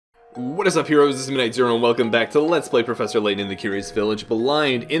What is up, heroes? This is Midnight Zero, and welcome back to Let's Play Professor Layton in the Curious Village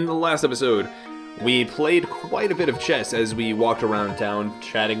Blind. In the last episode, we played quite a bit of chess as we walked around town,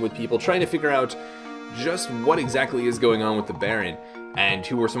 chatting with people, trying to figure out just what exactly is going on with the Baron, and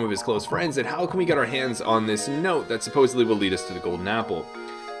who are some of his close friends, and how can we get our hands on this note that supposedly will lead us to the Golden Apple.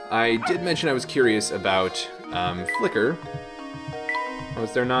 I did mention I was curious about Flicker.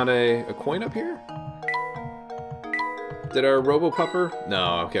 Was there not a coin up here? Did our Robopupper?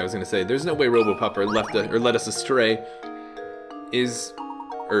 No, okay, I was gonna say, there's no way Robopupper led us astray. Is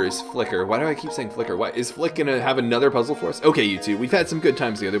Flicker? Why do I keep saying Flicker? Why is Flick gonna have another puzzle for us? Okay, you two, we've had some good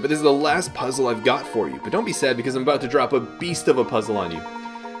times together, but this is the last puzzle I've got for you. But don't be sad because I'm about to drop a beast of a puzzle on you.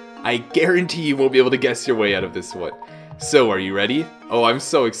 I guarantee you won't be able to guess your way out of this one. So, are you ready? Oh, I'm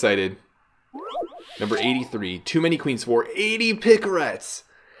so excited. Number 83. Too many queens for 80 picarets.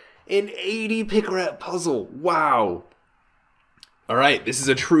 An 80 picaret puzzle. Wow. Alright, this is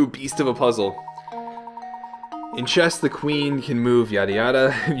a true beast of a puzzle. In chess, the queen can move yada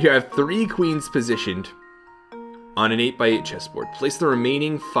yada. You have 3 queens positioned on an 8x8 chessboard. Place the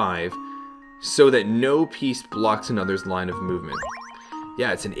remaining 5 so that no piece blocks another's line of movement.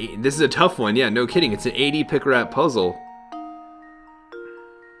 Yeah, it's an 8. This is a tough one. Yeah, no kidding. It's an 80 picaret puzzle.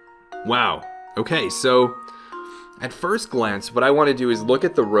 Wow. Okay, so at first glance, what I want to do is look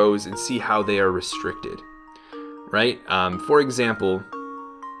at the rows and see how they are restricted. Right? For example,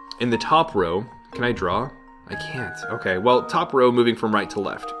 in the top row, can I draw? I can't. Okay, well, top row moving from right to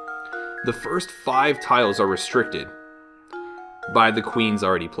left. The first 5 tiles are restricted by the queens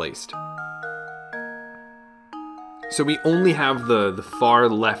already placed. So we only have the far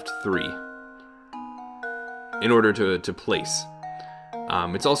left 3 in order to place.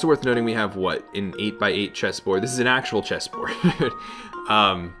 It's also worth noting we have, what, an 8x8 chessboard. This is an actual chessboard.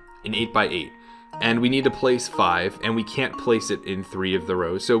 An 8x8. And we need to place 5, and we can't place it in 3 of the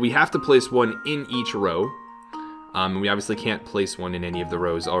rows. So we have to place 1 in each row. We obviously can't place 1 in any of the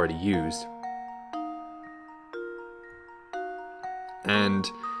rows already used. And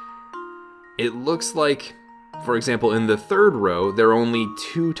it looks like, for example, in the 3rd row, there are only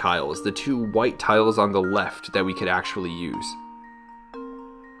 2 tiles, the 2 white tiles on the left that we could actually use.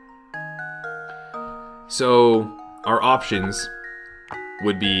 So our options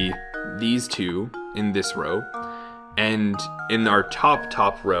would be these 2 in this row, and in our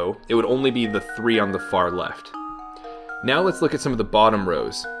top row, it would only be the 3 on the far left. Now let's look at some of the bottom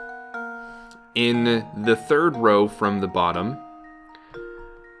rows. In the 3rd row from the bottom,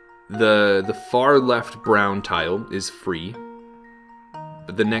 the far left brown tile is free,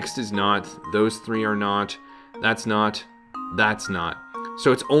 but the next is not, those 3 are not, that's not, that's not.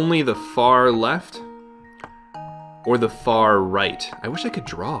 So it's only the far left or the far right. I wish I could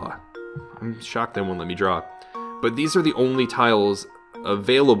draw. I'm shocked they won't let me draw. But these are the only tiles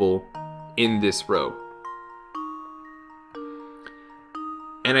available in this row.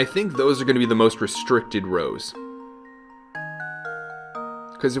 And I think those are going to be the most restricted rows.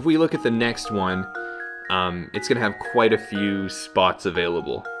 Because if we look at the next one, it's going to have quite a few spots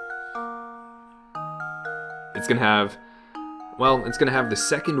available. It's going to have, well, it's going to have the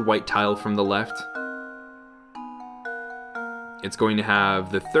 2nd white tile from the left. It's going to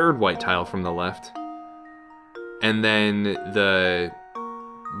have the 3rd white tile from the left, and then the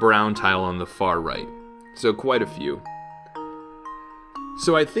brown tile on the far right. So quite a few.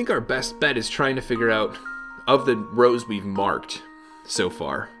 So I think our best bet is trying to figure out, of the rows we've marked so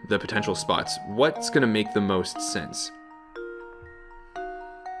far, the potential spots, what's going to make the most sense.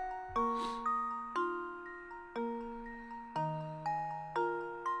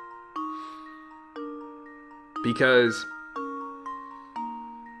 Because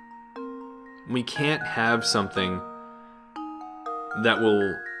we can't have something that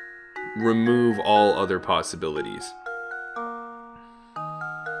will remove all other possibilities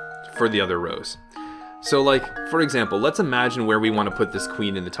for the other rows. So, like, for example, let's imagine where we want to put this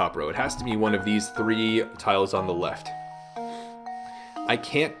queen in the top row. It has to be one of these 3 tiles on the left. I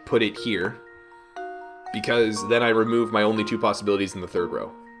can't put it here because then I remove my only 2 possibilities in the 3rd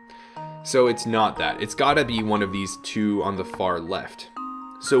row. So it's not that. It's gotta be one of these 2 on the far left.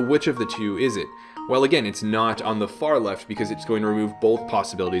 So which of the 2 is it? Well, again, it's not on the far left because it's going to remove both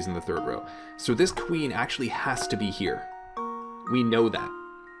possibilities in the 3rd row. So this queen actually has to be here. We know that.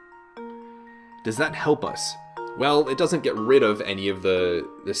 Does that help us? Well, it doesn't get rid of any of the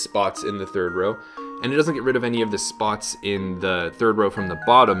spots in the 3rd row, and it doesn't get rid of any of the spots in the 3rd row from the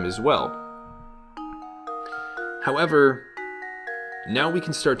bottom as well. However, now we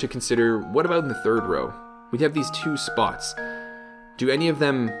can start to consider, what about in the 3rd row? We have these 2 spots. Do any of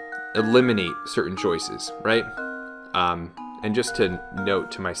them eliminate certain choices, right? and just to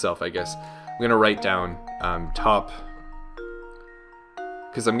note to myself, I guess, I'm going to write down top,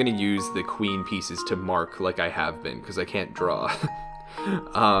 because I'm going to use the queen pieces to mark like I have been, because I can't draw.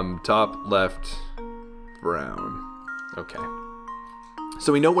 Top left brown. Okay.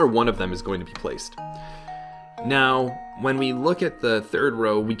 So we know where one of them is going to be placed. Now, when we look at the third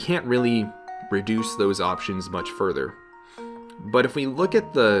row, we can't really reduce those options much further. But if we look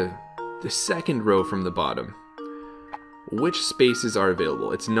at the second row from the bottom, which spaces are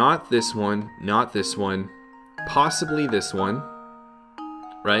available? It's not this one, not this one, possibly this one,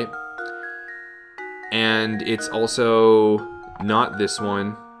 right? And it's also not this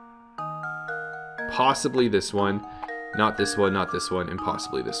one, possibly this one, not this one, not this one, and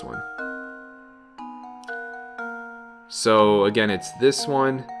possibly this one. So again, it's this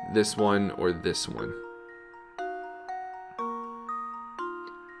one, or this one.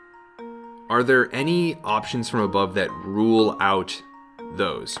 Are there any options from above that rule out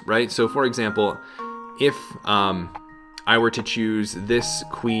those, right? So for example, if I were to choose this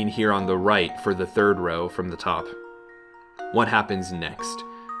queen here on the right for the third row from the top, what happens next?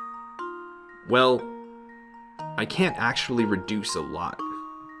 Well, I can't actually reduce a lot,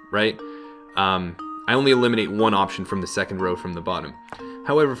 right? I only eliminate one option from the second row from the bottom.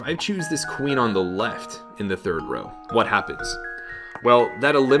 However, if I choose this queen on the left in the third row, what happens? Well,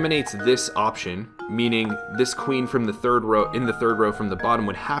 that eliminates this option, meaning this queen from the third row from the bottom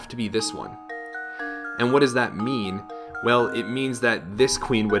would have to be this one. And what does that mean? Well, it means that this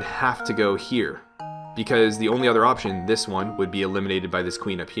queen would have to go here, because the only other option, this one, would be eliminated by this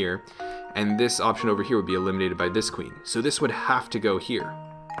queen up here, and this option over here would be eliminated by this queen. So this would have to go here.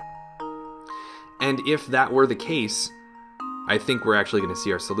 And if that were the case, I think we're actually going to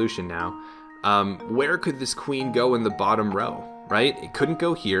see our solution now. Where could this queen go in the bottom row, right? It couldn't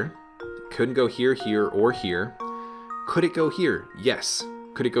go here. It couldn't go here, here, or here. Could it go here? Yes.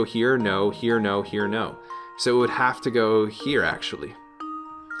 Could it go here? No. Here, no. Here, no. So it would have to go here, actually.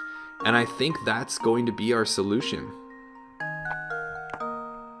 And I think that's going to be our solution.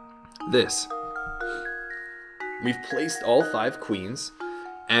 This. We've placed all 5 queens,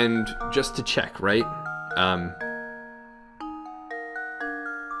 and just to check, right?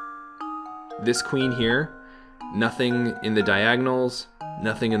 This queen here, nothing in the diagonals,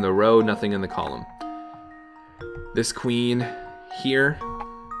 nothing in the row, nothing in the column. This queen here,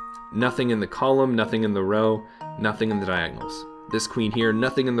 nothing in the column, nothing in the row, nothing in the diagonals. This queen here,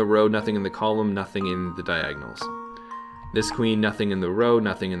 nothing in the row, nothing in the column, nothing in the diagonals. This queen, nothing in the row,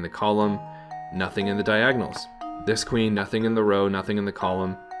 nothing in the column, nothing in the diagonals. This queen, nothing in the row, nothing in the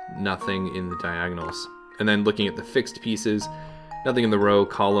column, nothing in the diagonals. And then looking at the fixed pieces, nothing in the row,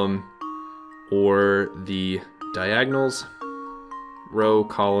 column, or the diagonals. Row,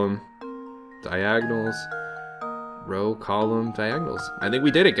 column, diagonals. Row, column, diagonals. I think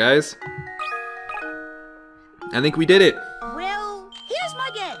we did it, guys. I think we did it. Well, here's my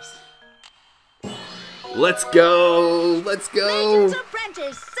guess. Let's go! Let's go! Layton's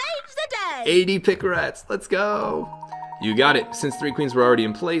apprentice saves the day! 80 Pickerats, let's go! You got it. Since 3 queens were already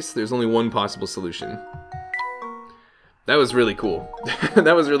in place, there's only one possible solution. That was really cool.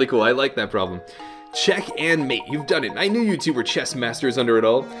 That was really cool. I like that problem. Check and mate. You've done it. I knew you two were chess masters under it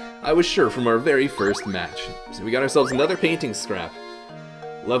all. I was sure from our very first match. So we got ourselves another painting scrap.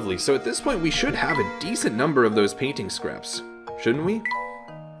 Lovely. So at this point, we should have a decent number of those painting scraps. Shouldn't we?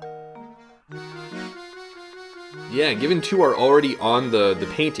 Yeah, given 2 are already on the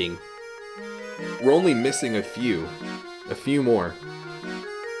painting, we're only missing a few. A few more.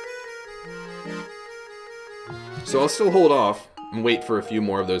 So I'll still hold off and wait for a few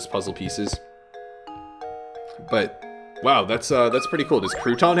more of those puzzle pieces. But wow, that's pretty cool. Does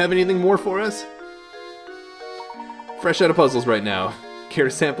Crouton have anything more for us? Fresh out of puzzles right now. Care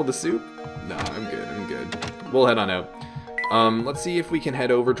to sample the soup? Nah, I'm good. I'm good. We'll head on out. Let's see if we can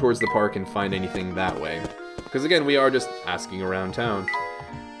head over towards the park and find anything that way. Because again, we are just asking around town.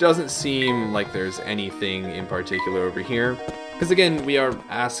 Doesn't seem like there's anything in particular over here. Because again, we are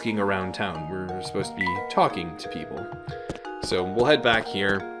asking around town. We're supposed to be talking to people. So we'll head back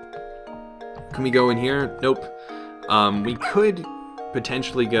here. Can we go in here? Nope. We could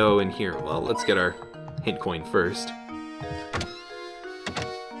potentially go in here. Well, let's get our hint coin first.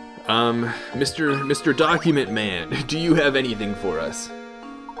 Mr. Document Man, do you have anything for us?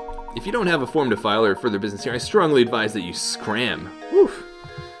 If you don't have a form to file or further business here, I strongly advise that you scram. Woof.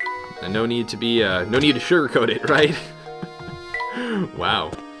 And no need to sugarcoat it, right?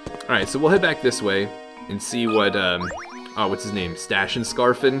 Wow. Alright, so we'll head back this way and see what, what's his name? Stash and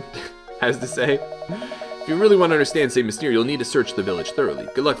Scarfin has to say. If you really want to understand St. Mystere, you'll need to search the village thoroughly.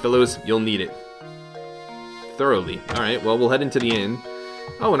 Good luck, fellows. You'll need it. thoroughly. Alright, well, we'll head into the inn.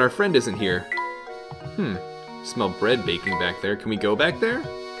 Oh, and our friend isn't here. Smell bread baking back there. Can we go back there?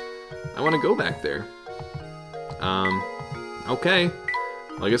 I want to go back there. Okay.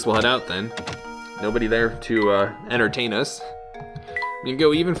 Well, I guess we'll head out then. Nobody there to entertain us. We can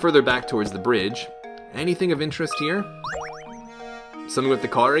go even further back towards the bridge. Anything of interest here? Something with the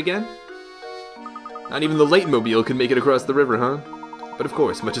car again? Not even the Layton mobile could make it across the river, huh? But of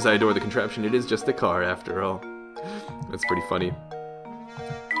course, much as I adore the contraption, it is just a car after all. That's pretty funny.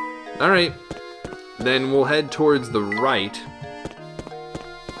 Alright. Then we'll head towards the right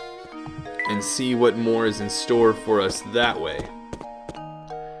and see what more is in store for us that way.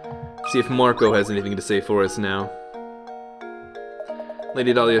 See if Marco has anything to say for us now.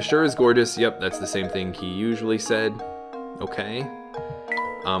 Lady Dahlia sure is gorgeous. Yep, that's the same thing he usually said. Okay.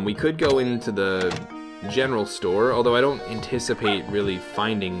 We could go into the general store, although I don't anticipate really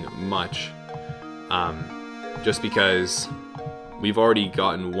finding much. Just because we've already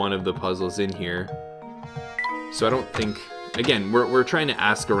gotten one of the puzzles in here. So I don't think... Again, we're trying to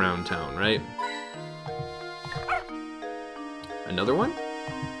ask around town, right? Another one?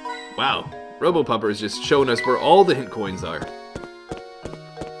 Wow. RoboPupper is just showing us where all the hint coins are.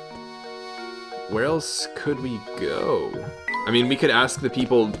 Where else could we go? I mean, we could ask the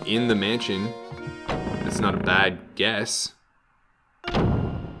people in the mansion. That's not a bad guess.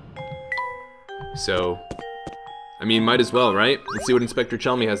 So, I mean, might as well, right? Let's see what Inspector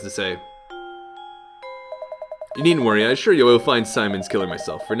Chelmy has to say. You needn't worry, I assure you I will find Simon's killer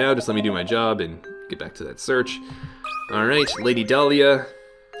myself. For now, just let me do my job and get back to that search. Alright, Lady Dahlia,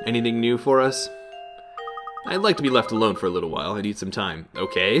 anything new for us? I'd like to be left alone for a little while. I need some time.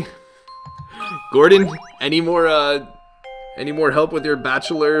 Okay. Gordon, any more help with your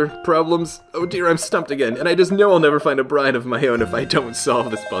bachelor problems? Oh dear, I'm stumped again, and I just know I'll never find a bride of my own if I don't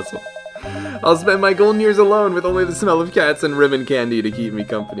solve this puzzle. I'll spend my golden years alone with only the smell of cats and ribbon candy to keep me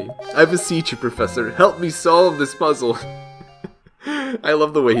company. I beseech you, Professor, help me solve this puzzle. I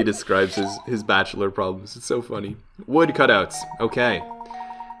love the way he describes his bachelor problems. It's so funny. Wood cutouts. Okay.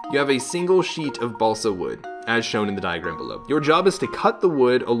 You have a single sheet of balsa wood, as shown in the diagram below. Your job is to cut the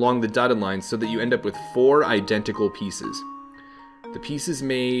wood along the dotted lines so that you end up with 4 identical pieces. The pieces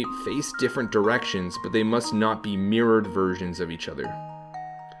may face different directions, but they must not be mirrored versions of each other.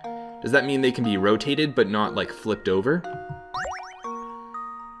 Does that mean they can be rotated, but not, like, flipped over?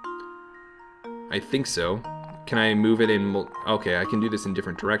 I think so. Can I move it in... Okay, I can do this in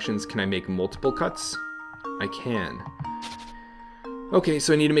different directions. Can I make multiple cuts? I can. Okay,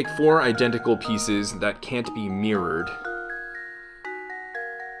 so I need to make 4 identical pieces that can't be mirrored.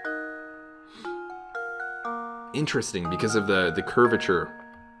 Interesting, because of the curvature.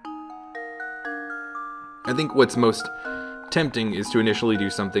 I think what's most tempting is to initially do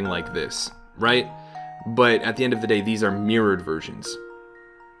something like this, right? But at the end of the day, these are mirrored versions.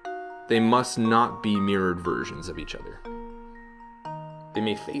 They must not be mirrored versions of each other. They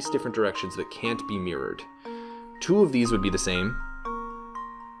may face different directions but can't be mirrored. 2 of these would be the same.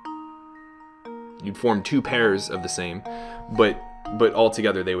 You'd form 2 pairs of the same, but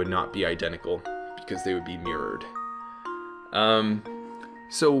altogether they would not be identical because they would be mirrored.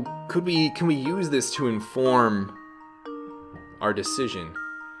 So can we use this to inform our decision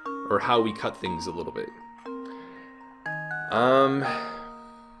or how we cut things a little bit?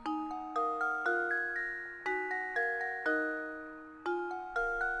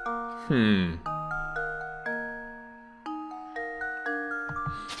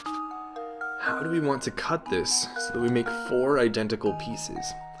 How do we want to cut this so that we make 4 identical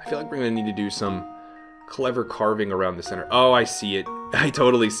pieces? I feel like we're going to need to do some clever carving around the center. Oh, I see it. I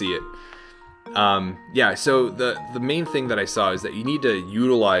totally see it. Yeah, so the main thing that I saw is that you need to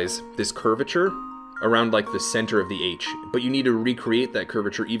utilize this curvature around like the center of the H, but you need to recreate that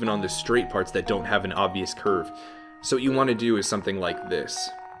curvature even on the straight parts that don't have an obvious curve. So what you want to do is something like this.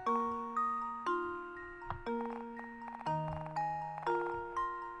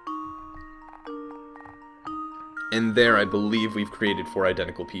 And there, I believe we've created 4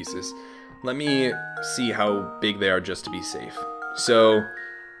 identical pieces. Let me see how big they are just to be safe. So,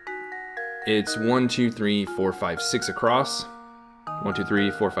 it's 1, 2, 3, 4, 5, 6 across. 1, 2,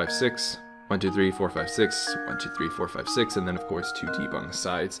 3, 4, 5, 6. 1, 2, 3, 4, 5, 6. 1, 2, 3, 4, 5, 6. And then, of course, 2 deep on the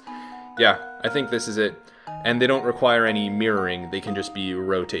sides. Yeah, I think this is it. And they don't require any mirroring. They can just be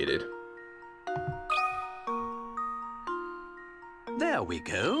rotated. There we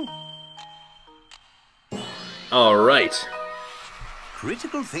go. All right.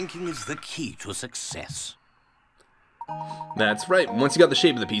 Critical thinking is the key to success. That's right. Once you got the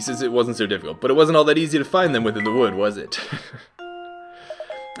shape of the pieces, it wasn't so difficult. But it wasn't all that easy to find them within the wood, was it?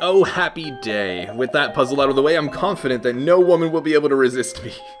 Oh, happy day. With that puzzle out of the way, I'm confident that no woman will be able to resist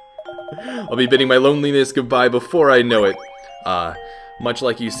me. I'll be bidding my loneliness goodbye before I know it. Much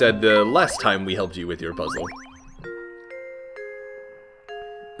like you said the last time we helped you with your puzzle.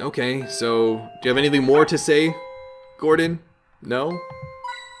 Okay, so, do you have anything more to say, Gordon? No?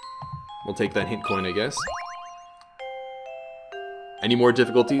 We'll take that hint coin, I guess. Any more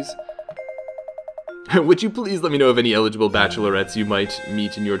difficulties? Would you please let me know of any eligible bachelorettes you might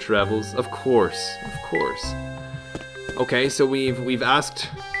meet in your travels? Of course, of course. Okay, so we've asked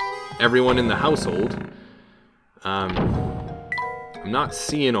everyone in the household. I'm not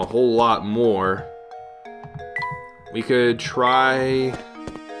seeing a whole lot more. We could try...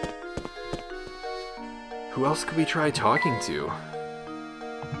 Who else could we try talking to?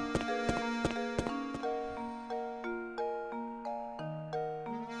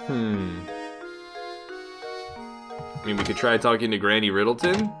 I mean, we could try talking to Granny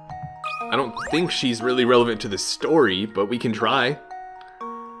Riddleton. I don't think she's really relevant to the story, but we can try.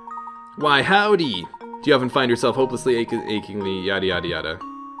 Why, howdy! Do you often find yourself hopelessly, achingly, yada yada yada?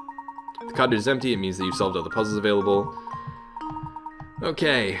 If the cottage is empty, it means that you've solved all the puzzles available.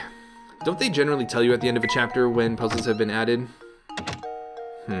 Okay. Don't they generally tell you at the end of a chapter when puzzles have been added?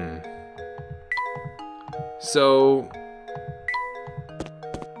 So...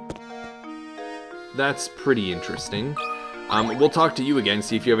 that's pretty interesting. We'll talk to you again,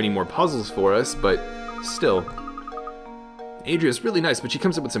 see if you have any more puzzles for us, but still. Adria's really nice, but she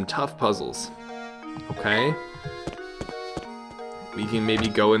comes up with some tough puzzles. Okay. We can maybe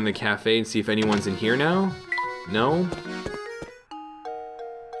go in the cafe and see if anyone's in here now? No?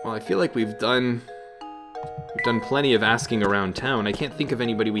 Well, I feel like we've done plenty of asking around town. I can't think of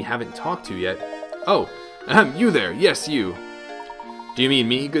anybody we haven't talked to yet. Oh, you there. Yes, you. Do you mean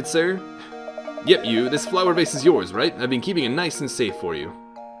me, good sir? Yep, you. This flower vase is yours, right? I've been keeping it nice and safe for you.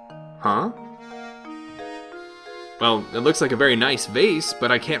 Huh? Well, it looks like a very nice vase,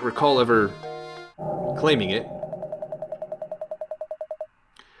 but I can't recall ever claiming it.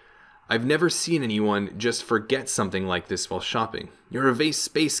 I've never seen anyone just forget something like this while shopping. You're a vase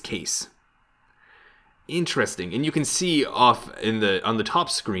space case. Interesting. And you can see off on the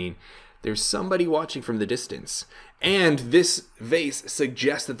top screen, there's somebody watching from the distance. And this vase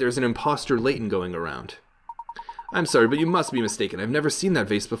suggests that there's an imposter Layton going around. I'm sorry, but you must be mistaken. I've never seen that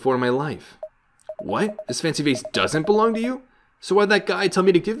vase before in my life. What? This fancy vase doesn't belong to you? So why'd that guy tell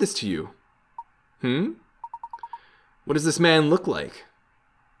me to give this to you? What does this man look like?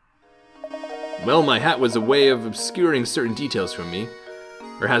 Well, my hat was a way of obscuring certain details from me.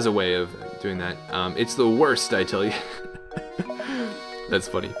 Or has a way of doing that. It's the worst, I tell you. That's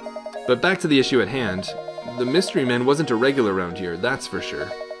funny. But back to the issue at hand. The mystery man wasn't a regular around here, that's for sure.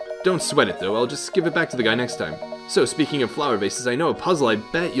 Don't sweat it, though. I'll just give it back to the guy next time. So, speaking of flower vases, I know a puzzle I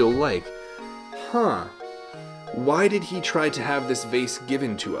bet you'll like. Huh. Why did he try to have this vase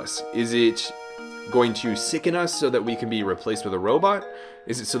given to us? Is it going to sicken us so that we can be replaced with a robot?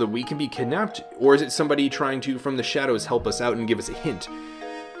 Is it so that we can be kidnapped? Or is it somebody trying to, from the shadows, help us out and give us a hint?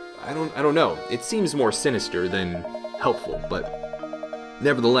 I don't know. It seems more sinister than helpful, but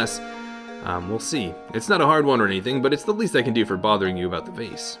nevertheless, we'll see. It's not a hard one or anything, but it's the least I can do for bothering you about the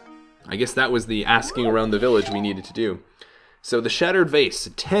vase. I guess that was the asking around the village we needed to do. So the shattered vase,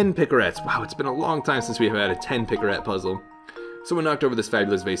 10 picarettes. Wow, it's been a long time since we have had a 10 picarette puzzle. Someone knocked over this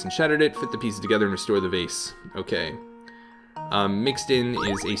fabulous vase and shattered it, fit the pieces together and restore the vase. Okay. Mixed in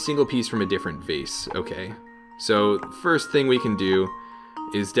is a single piece from a different vase. Okay. So first thing we can do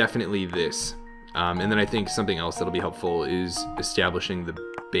is definitely this. And then I think something else that'll be helpful is establishing the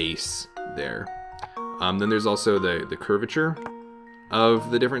base there. Then there's also the curvature of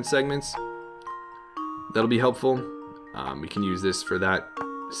the different segments. That'll be helpful. We can use this for that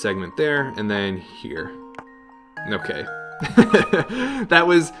segment there, and then here. Okay. That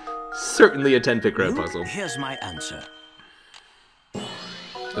was certainly a 10 pick row puzzle. Here's my answer.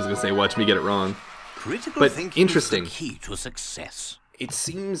 I was gonna say, watch me get it wrong. Critical but thinking interesting. is the key to success. It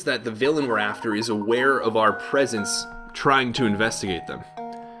seems that the villain we're after is aware of our presence, trying to investigate them.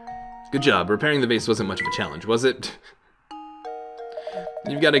 Good job. Repairing the vase wasn't much of a challenge, was it?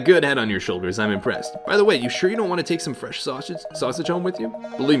 You've got a good head on your shoulders. I'm impressed. By the way, you sure you don't want to take some fresh sausage home with you?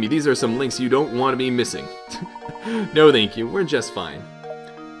 Believe me, these are some links you don't want to be missing. No, thank you. We're just fine.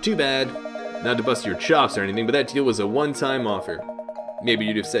 Too bad. Not to bust your chops or anything, but that deal was a one-time offer. Maybe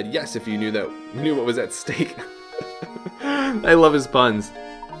you'd have said yes if you knew what was at stake. I love his puns.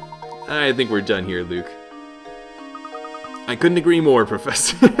 I think we're done here, Luke. I couldn't agree more,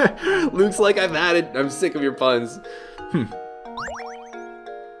 Professor. Luke's like, I've had it. I'm sick of your puns.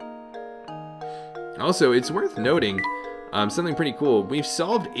 Also, it's worth noting, something pretty cool. We've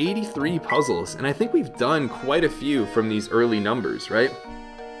solved 83 puzzles, and I think we've done quite a few from these early numbers, right?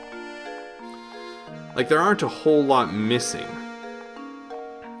 Like, there aren't a whole lot missing,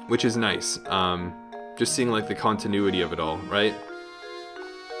 which is nice. Just seeing, like, the continuity of it all, right?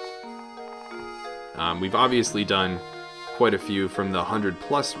 We've obviously done quite a few from the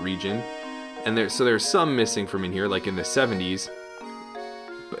 100+ region, and so there's some missing from in here, like in the 70s,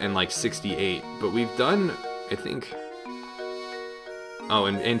 and like 68, but we've done, I think, oh,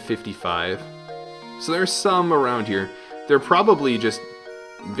 and 55, so there's some around here. They're probably just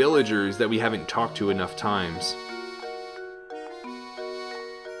villagers that we haven't talked to enough times.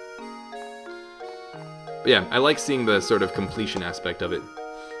 But yeah, I like seeing the sort of completion aspect of it.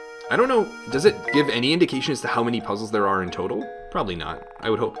 I don't know, does it give any indication as to how many puzzles there are in total? Probably not. I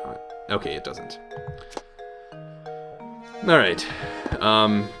would hope not. Okay, it doesn't. Alright,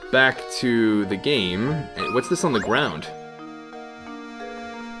 back to the game. What's this on the ground?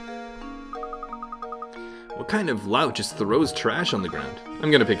 What kind of lout just throws trash on the ground? I'm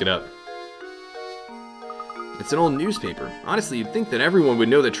gonna pick it up. It's an old newspaper. Honestly, you'd think that everyone would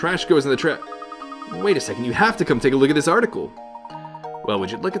know that trash goes in the trash. Wait a second, you have to come take a look at this article. Well,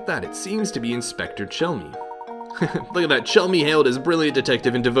 would you look at that? It seems to be Inspector Chelmy. Look at that. Chelmy hailed as brilliant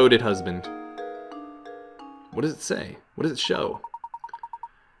detective and devoted husband. What does it say? What does it show?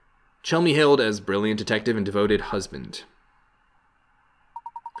 Chelmy hailed as brilliant detective and devoted husband.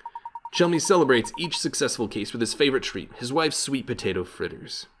 Chelmy celebrates each successful case with his favorite treat, his wife's sweet potato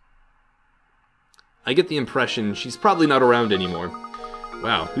fritters. I get the impression she's probably not around anymore.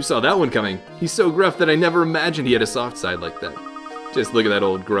 Wow, who saw that one coming? He's so gruff that I never imagined he had a soft side like that. Just look at that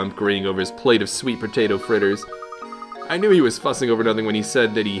old grump grinning over his plate of sweet potato fritters. I knew he was fussing over nothing when he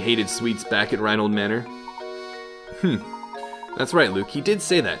said that he hated sweets back at Reinhold Manor. That's right, Luke, he did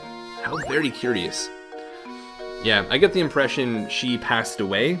say that. How very curious. Yeah, I get the impression she passed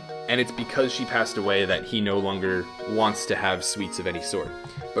away, and it's because she passed away that he no longer wants to have sweets of any sort.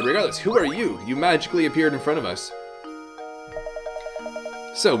 But regardless, who are you? You magically appeared in front of us.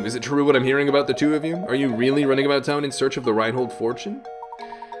 So, is it true what I'm hearing about the two of you? Are you really running about town in search of the Reinhold fortune?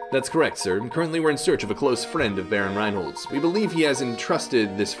 That's correct, sir. Currently we're in search of a close friend of Baron Reinhold's. We believe he has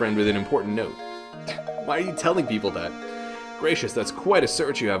entrusted this friend with an important note. Why are you telling people that? Gracious, that's quite a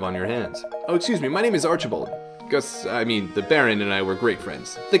search you have on your hands. Oh, excuse me, my name is Archibald. The Baron and I were great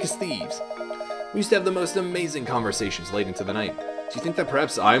friends. Thick as thieves. We used to have the most amazing conversations late into the night. Do you think that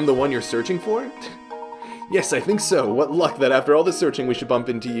perhaps I'm the one you're searching for? Yes, I think so. What luck that after all the searching we should bump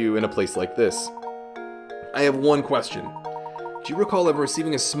into you in a place like this. I have one question. Do you recall ever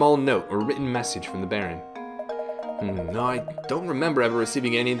receiving a small note or written message from the Baron? No, I don't remember ever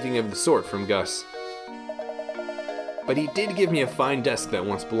receiving anything of the sort from Gus. But he did give me a fine desk that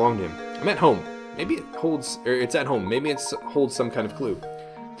once belonged to him. I'm at home. Maybe it holds, or it's at home. Maybe it holds some kind of clue.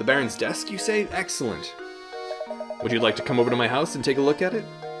 The Baron's desk, you say? Excellent. Would you like to come over to my house and take a look at it?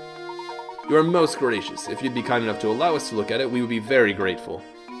 You are most gracious. If you'd be kind enough to allow us to look at it, we would be very grateful.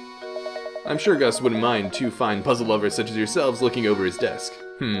 I'm sure Gus wouldn't mind two fine puzzle lovers such as yourselves looking over his desk.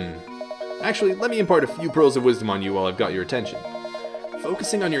 Actually, let me impart a few pearls of wisdom on you while I've got your attention.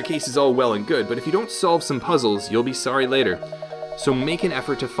 Focusing on your case is all well and good, but if you don't solve some puzzles, you'll be sorry later. So make an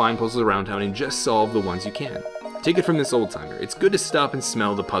effort to find puzzles around town and just solve the ones you can. Take it from this old-timer. It's good to stop and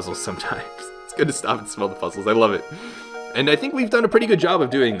smell the puzzles sometimes. It's good to stop and smell the puzzles. I love it. And I think we've done a pretty good job of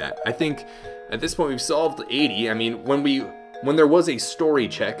doing that. I think at this point we've solved 80. I mean, when there was a story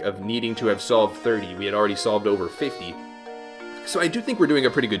check of needing to have solved 30, we had already solved over 50. So I do think we're doing a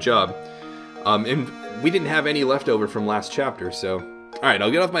pretty good job. And we didn't have any left over from last chapter, so... Alright,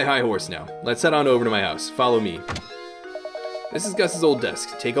 I'll get off my high horse now. Let's head on over to my house. Follow me. This is Gus's old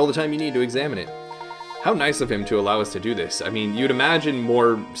desk. Take all the time you need to examine it. How nice of him to allow us to do this. I mean, you'd imagine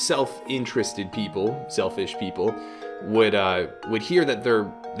more self-interested people, selfish people, would hear that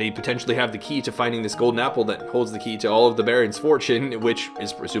they potentially have the key to finding this golden apple that holds the key to all of the Baron's fortune, which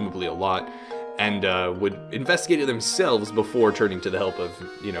is presumably a lot, and would investigate it themselves before turning to the help of,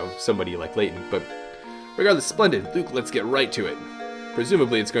 somebody like Layton. But regardless, splendid. Luke, let's get right to it.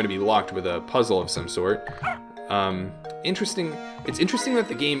 Presumably it's going to be locked with a puzzle of some sort. Interesting. It's interesting that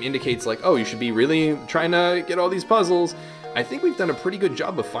the game indicates, like, oh, you should be really trying to get all these puzzles. I think we've done a pretty good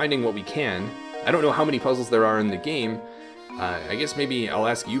job of finding what we can. I don't know how many puzzles there are in the game. I guess maybe I'll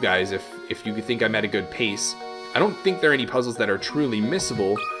ask you guys if you think I'm at a good pace. I don't think there are any puzzles that are truly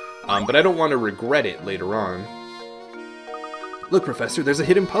missable, but I don't want to regret it later on. Look, Professor, there's a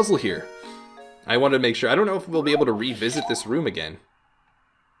hidden puzzle here. I wanted to make sure. I don't know if we'll be able to revisit this room again.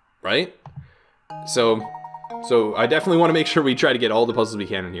 Right? So I definitely want to make sure we try to get all the puzzles we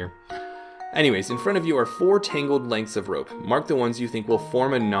can in here. Anyways, in front of you are 4 tangled lengths of rope. Mark the ones you think will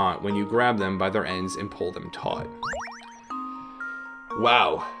form a knot when you grab them by their ends and pull them taut.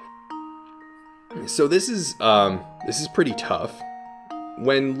 Wow. So this is pretty tough.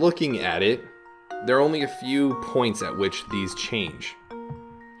 When looking at it, there are only a few points at which these change.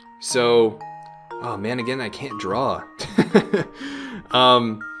 So, oh man, again, I can't draw.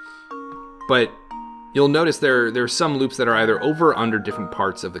 But you'll notice there are some loops that are either over or under different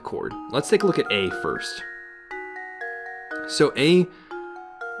parts of the cord. Let's take a look at A first. So A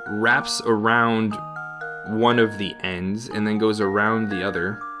wraps around one of the ends and then goes around the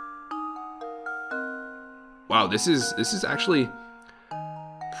other. Wow, this is actually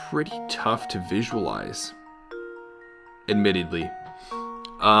pretty tough to visualize, admittedly.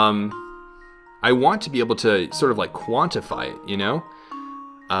 I want to be able to sort of like quantify it, you know?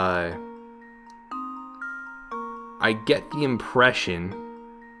 I get the impression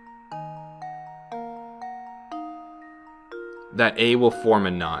that A will form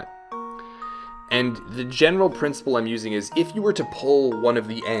a knot. And the general principle I'm using is, if you were to pull one of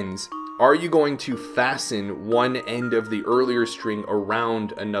the ends, are you going to fasten one end of the earlier string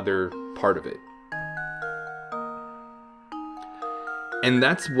around another part of it? And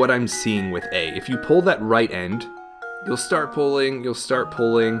that's what I'm seeing with A. If you pull that right end, you'll start pulling,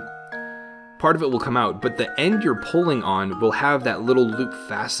 part of it will come out, but the end you're pulling on will have that little loop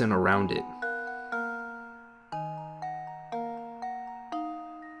fasten around it.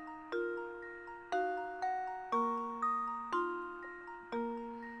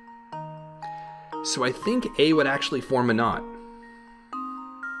 So I think A would actually form a knot.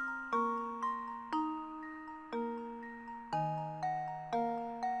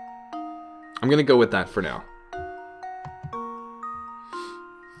 I'm gonna go with that for now.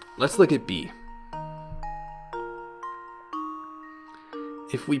 Let's look at B.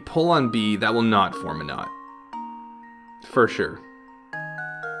 If we pull on B, that will not form a knot. For sure.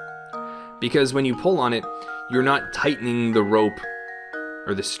 Because when you pull on it, you're not tightening the rope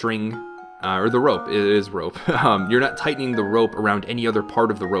or the string, or the rope. It is rope. You're not tightening the rope around any other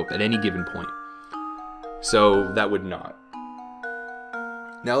part of the rope at any given point. So that would not.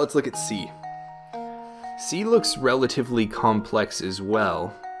 Now let's look at C. C looks relatively complex as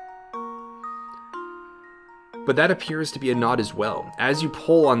well. But that appears to be a knot as well. As you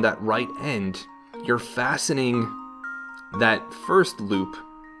pull on that right end, you're fastening that first loop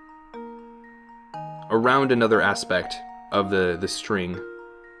around another aspect of the string.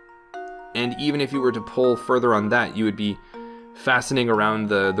 And even if you were to pull further on that, you would be fastening around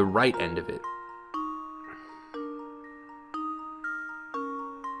the right end of it.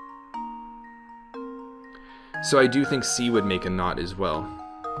 So I do think C would make a knot as well.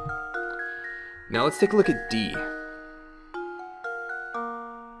 Now let's take a look at D.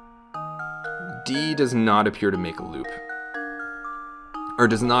 D does not appear to make a loop. Or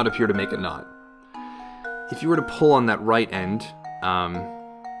does not appear to make a knot. If you were to pull on that right end,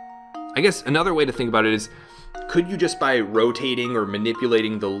 I guess another way to think about it is, could you just by rotating or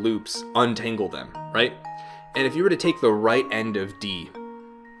manipulating the loops untangle them, right? And if you were to take the right end of D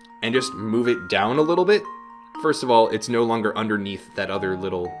and just move it down a little bit, first of all, it's no longer underneath that other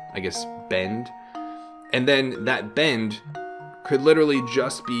little, I guess, bend. And then that bend could literally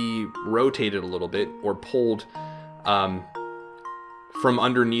just be rotated a little bit or pulled from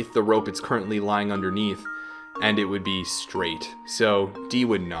underneath the rope it's currently lying underneath, and it would be straight. So D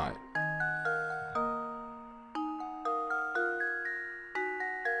would not.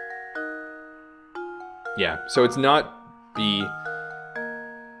 Yeah, so it's not B.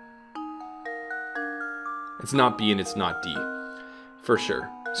 It's not B and it's not D, for sure.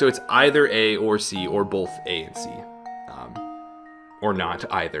 So it's either A or C, or both A and C. Or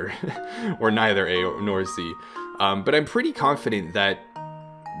not either, or neither A nor C. But I'm pretty confident that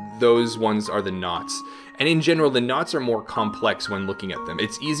those ones are the knots. And in general, the knots are more complex when looking at them.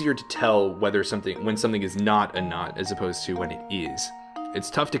 It's easier to tell whether when something is not a knot as opposed to when it is. It's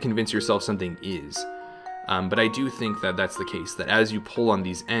tough to convince yourself something is. But I do think that that's the case, that as you pull on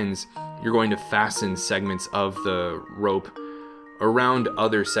these ends, you're going to fasten segments of the rope around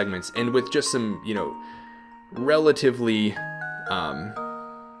other segments, and with just some, you know, relatively,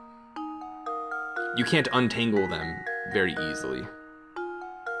 you can't untangle them very easily.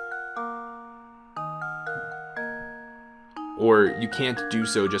 Or you can't do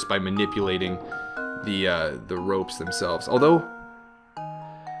so just by manipulating the ropes themselves. Although,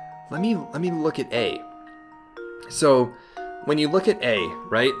 let me look at A. So, when you look at A,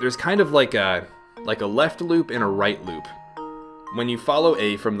 right, there's kind of like a left loop and a right loop. when you follow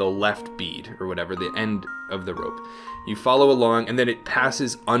A from the left bead, or whatever, the end of the rope, you follow along, and then it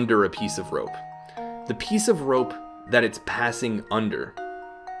passes under a piece of rope. The piece of rope that it's passing under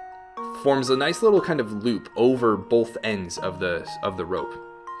forms a nice little kind of loop over both ends of the rope.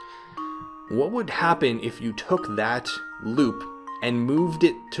 What would happen if you took that loop and moved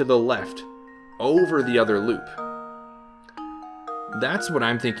it to the left over the other loop? That's what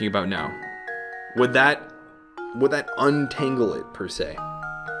I'm thinking about now. Would that untangle it, per se?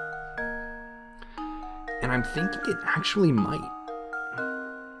 And I'm thinking it actually might.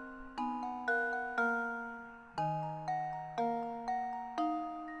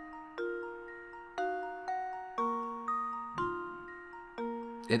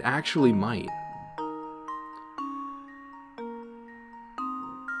 It actually might.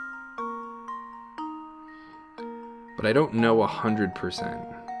 But I don't know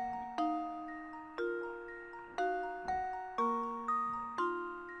 100%.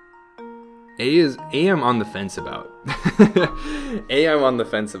 A I'm on the fence about. A I'm on the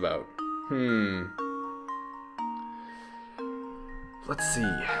fence about. Let's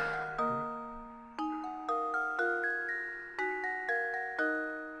see.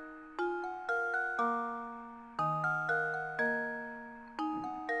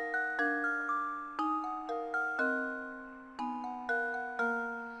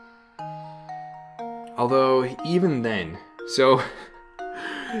 Although, even then, so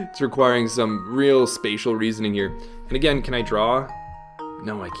it's requiring some real spatial reasoning here. And again, can I draw?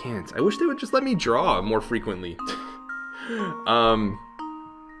 No, I can't. I wish they would just let me draw more frequently.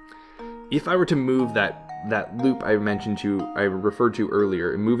 If I were to move that loop I referred to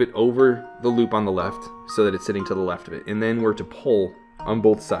earlier, and move it over the loop on the left so that it's sitting to the left of it, and then were to pull on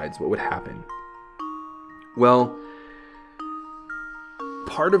both sides, what would happen? Well,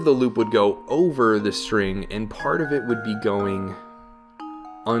 part of the loop would go over the string, and part of it would be going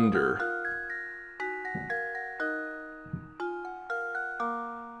under.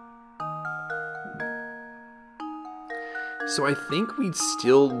 So I think we'd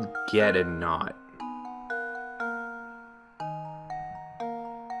still get a knot.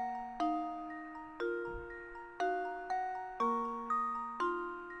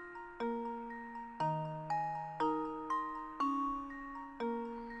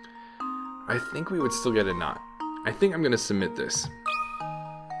 I think we would still get a knot. I think I'm going to submit this.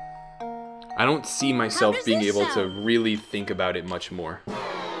 I don't see myself being able to really think about it much more.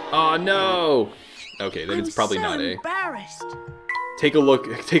 Oh no! Okay, then it's probably not A. Embarrassed. Take a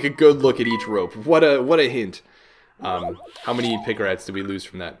good look at each rope. What a hint. How many picarats did we lose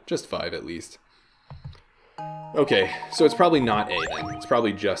from that? Just 5 at least. Okay, so it's probably not A then. It's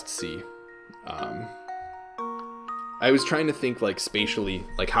probably just C. I was trying to think like spatially,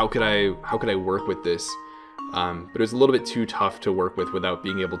 like how could I work with this? But it was a little bit too tough to work with without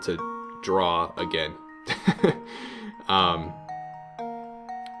being able to draw again.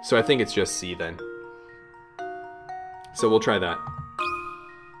 So I think it's just C then. So we'll try that.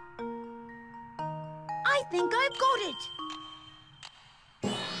 I think I've got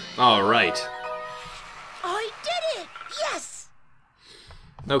it. All right. I did it. Yes.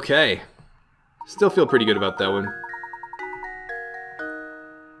 Okay. Still feel pretty good about that one.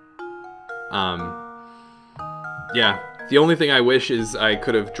 Yeah. The only thing I wish is I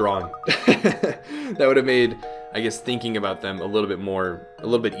could have drawn. That would have made, I guess, thinking about them a little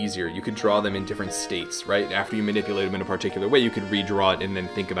bit easier. You could draw them in different states, right? After you manipulate them in a particular way, you could redraw it and then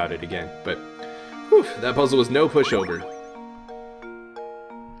think about it again. But, whew, that puzzle was no pushover.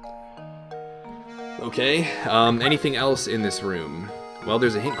 Okay, anything else in this room? Well,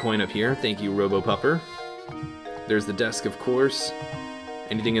 there's a hint coin up here. Thank you, Robo-Pupper. There's the desk, of course.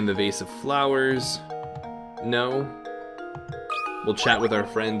 Anything in the vase of flowers? No. We'll chat with our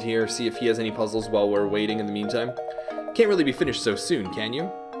friend here, see if he has any puzzles while we're waiting in the meantime. Can't really be finished so soon, can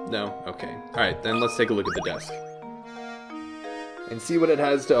you? No? Okay. Alright, then let's take a look at the desk. And see what it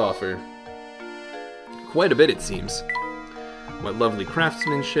has to offer. Quite a bit, it seems. What lovely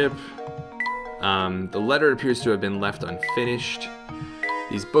craftsmanship. The letter appears to have been left unfinished.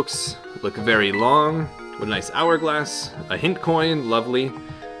 These books look very long. What a nice hourglass. A hint coin, lovely.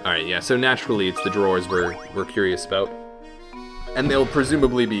 Alright, yeah, so naturally it's the drawers we're curious about. And they'll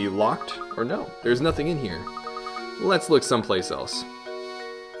presumably be locked? Or no, there's nothing in here. Let's look someplace else.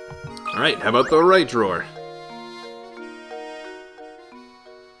 Alright, how about the right drawer?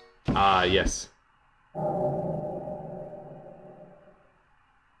 Ah, yes.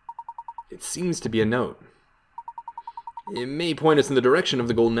 It seems to be a note. It may point us in the direction of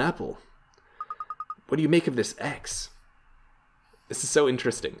the golden apple. What do you make of this X? This is so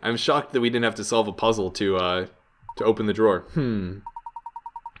interesting. I'm shocked that we didn't have to solve a puzzle to to open the drawer.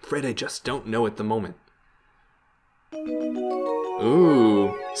 Afraid I just don't know at the moment.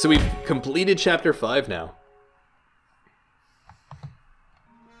 Ooh, so we've completed chapter 5 now.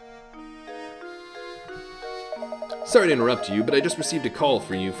 Sorry to interrupt you, but I just received a call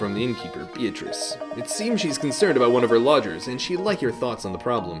for you from the innkeeper, Beatrice. It seems she's concerned about one of her lodgers, and she'd like your thoughts on the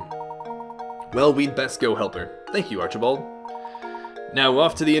problem. Well, we'd best go help her. Thank you, Archibald. Now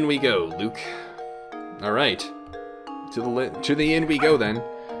off to the inn we go, Luke. Alright. To the inn we go, then.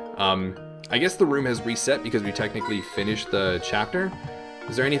 I guess the room has reset because we technically finished the chapter.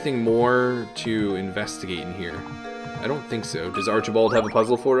 Is there anything more to investigate in here? I don't think so. Does Archibald have a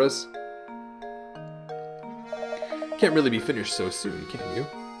puzzle for us? Can't really be finished so soon, can you?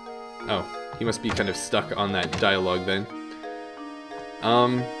 Oh, he must be kind of stuck on that dialogue then. I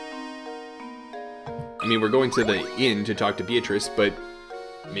mean, we're going to the inn to talk to Beatrice, but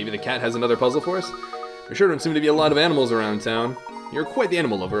maybe the cat has another puzzle for us? There sure don't seem to be a lot of animals around town. You're quite the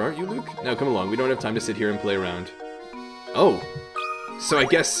animal lover, aren't you, Luke? Now come along, we don't have time to sit here and play around. Oh, so I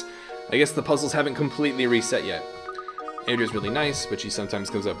guess the puzzles haven't completely reset yet. Andrew's really nice, but she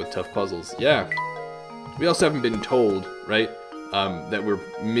sometimes comes up with tough puzzles. Yeah. We also haven't been told, right, that we're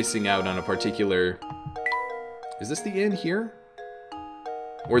missing out on a particular... Is this the inn here?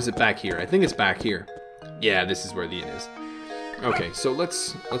 Or is it back here? I think it's back here. Yeah, this is where the inn is. Okay, so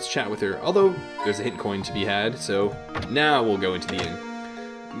let's chat with her. Although, there's a hint coin to be had, so now we'll go into the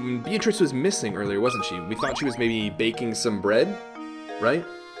inn. Beatrice was missing earlier, wasn't she? We thought she was maybe baking some bread, right?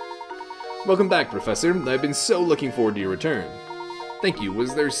 Welcome back, Professor. I've been so looking forward to your return. Thank you.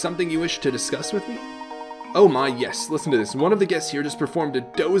 Was there something you wished to discuss with me? Oh my, yes. Listen to this. One of the guests here just performed a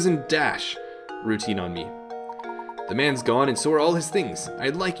doze and dash routine on me. The man's gone and so are all his things.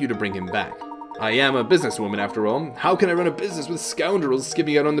 I'd like you to bring him back. I am a businesswoman after all. How can I run a business with scoundrels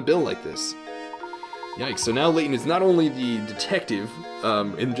skipping out on the bill like this? Yikes, so now Layton is not only the detective,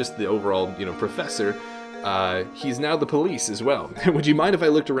 and just the overall, professor, he's now the police as well. Would you mind if I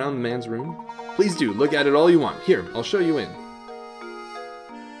looked around the man's room? Please do, look at it all you want. Here, I'll show you in.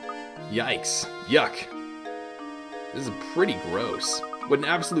 Yikes. Yuck. This is pretty gross. What an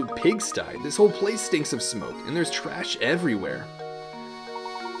absolute pigsty. This whole place stinks of smoke, and there's trash everywhere.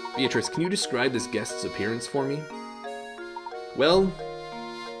 Beatrice, can you describe this guest's appearance for me? Well,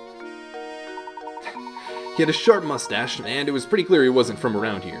 he had a sharp mustache, and it was pretty clear he wasn't from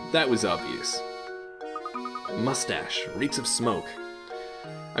around here. That was obvious. Mustache. Reeks of smoke.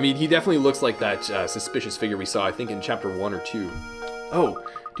 I mean, he definitely looks like that suspicious figure we saw, I think, in chapter 1 or 2. Oh,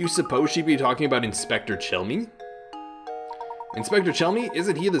 do you suppose she'd be talking about Inspector Chelmy? Inspector Chelmy?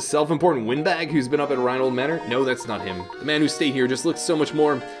 Isn't he the self-important windbag who's been up at Rhinold Manor? No, that's not him. The man who stayed here just looks so much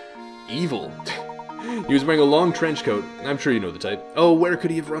more... evil. He was wearing a long trench coat. I'm sure you know the type. Oh, where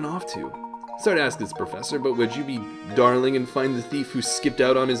could he have run off to? Sorry to ask this, Professor, but would you be darling and find the thief who skipped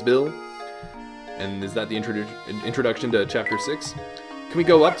out on his bill? And is that the introduction to chapter 6? Can we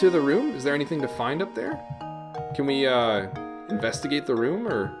go up to the room? Is there anything to find up there? Can we, investigate the room,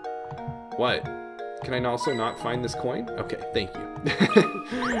 or what? Can I also not find this coin? Okay, thank you.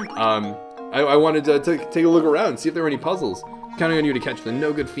 I wanted to take a look around, see if there were any puzzles. Counting on you to catch the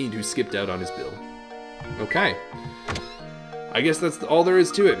no-good fiend who skipped out on his bill. Okay. I guess that's all there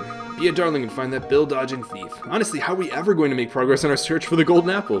is to it. Be a darling and find that bill-dodging thief. Honestly, how are we ever going to make progress on our search for the golden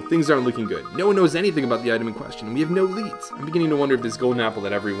apple? Things aren't looking good. No one knows anything about the item in question, and we have no leads. I'm beginning to wonder if this golden apple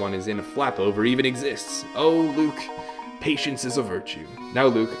that everyone is in a flap over even exists. Oh, Luke. Patience is a virtue. Now,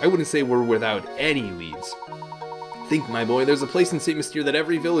 Luke, I wouldn't say we're without any leads. Think, my boy, there's a place in St. Mystere that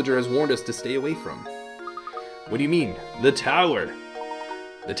every villager has warned us to stay away from. What do you mean? The tower.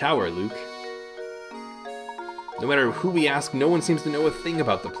 The tower, Luke. No matter who we ask, no one seems to know a thing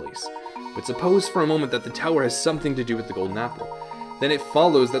about the place. But suppose for a moment that the tower has something to do with the golden apple. Then it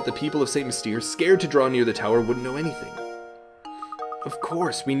follows that the people of St. Mystere, scared to draw near the tower, wouldn't know anything. Of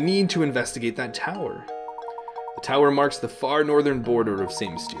course, we need to investigate that tower. The tower marks the far northern border of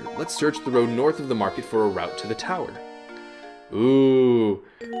St. Mystere. Let's search the road north of the market for a route to the tower. Ooh.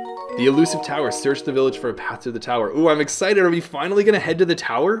 The elusive tower. Search the village for a path to the tower. Ooh, I'm excited. Are we finally going to head to the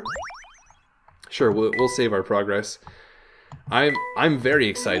tower? Sure, we'll save our progress. I'm very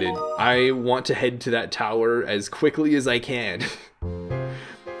excited. I want to head to that tower as quickly as I can.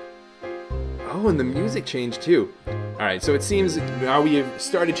 Oh, and the music changed too. Alright, so it seems now we have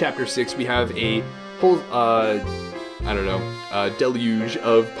started chapter 6. We have a whole, deluge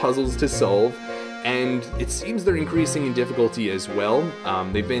of puzzles to solve. And it seems they're increasing in difficulty as well.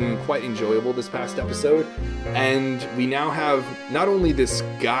 They've been quite enjoyable this past episode. And we now have not only this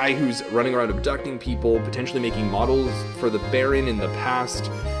guy who's running around abducting people, potentially making models for the Baron in the past,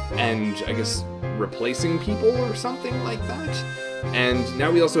 and I guess replacing people or something like that. And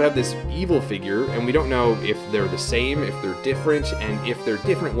now we also have this evil figure, and we don't know if they're the same, if they're different, and if they're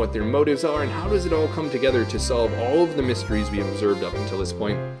different, what their motives are, and how does it all come together to solve all of the mysteries we have observed up until this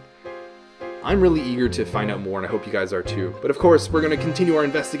point. I'm really eager to find out more, and I hope you guys are too. But of course, we're going to continue our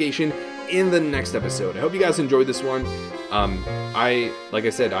investigation in the next episode. I hope you guys enjoyed this one. Like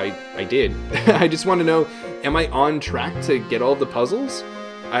I said, I did. I just want to know, am I on track to get all the puzzles?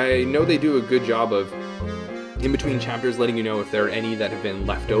 I know they do a good job of, in between chapters, letting you know if there are any that have been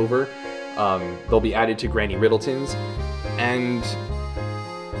left over. They'll be added to Granny Riddleton's, and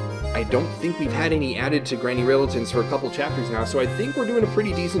I don't think we've had any added to Granny Riddleton's for a couple chapters now, so I think we're doing a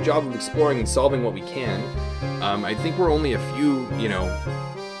pretty decent job of exploring and solving what we can. I think we're only a few,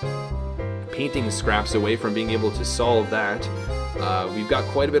 painting scraps away from being able to solve that. We've got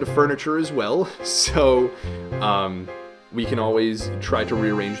quite a bit of furniture as well, so we can always try to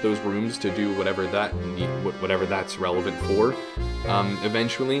rearrange those rooms to do whatever that's relevant for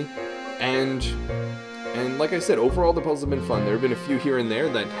eventually. And like I said, overall the puzzles have been fun. There have been a few here and there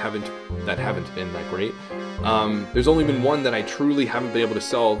that haven't been that great. There's only been one that I truly haven't been able to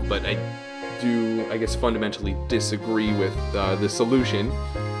solve, but I do, I guess, fundamentally disagree with the solution.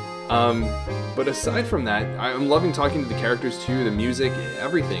 But aside from that, I'm loving talking to the characters too, the music,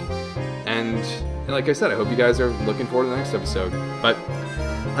 everything. And like I said, I hope you guys are looking forward to the next episode. But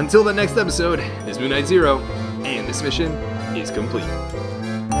until the next episode, this is Moon Knight Zero, and this mission is complete.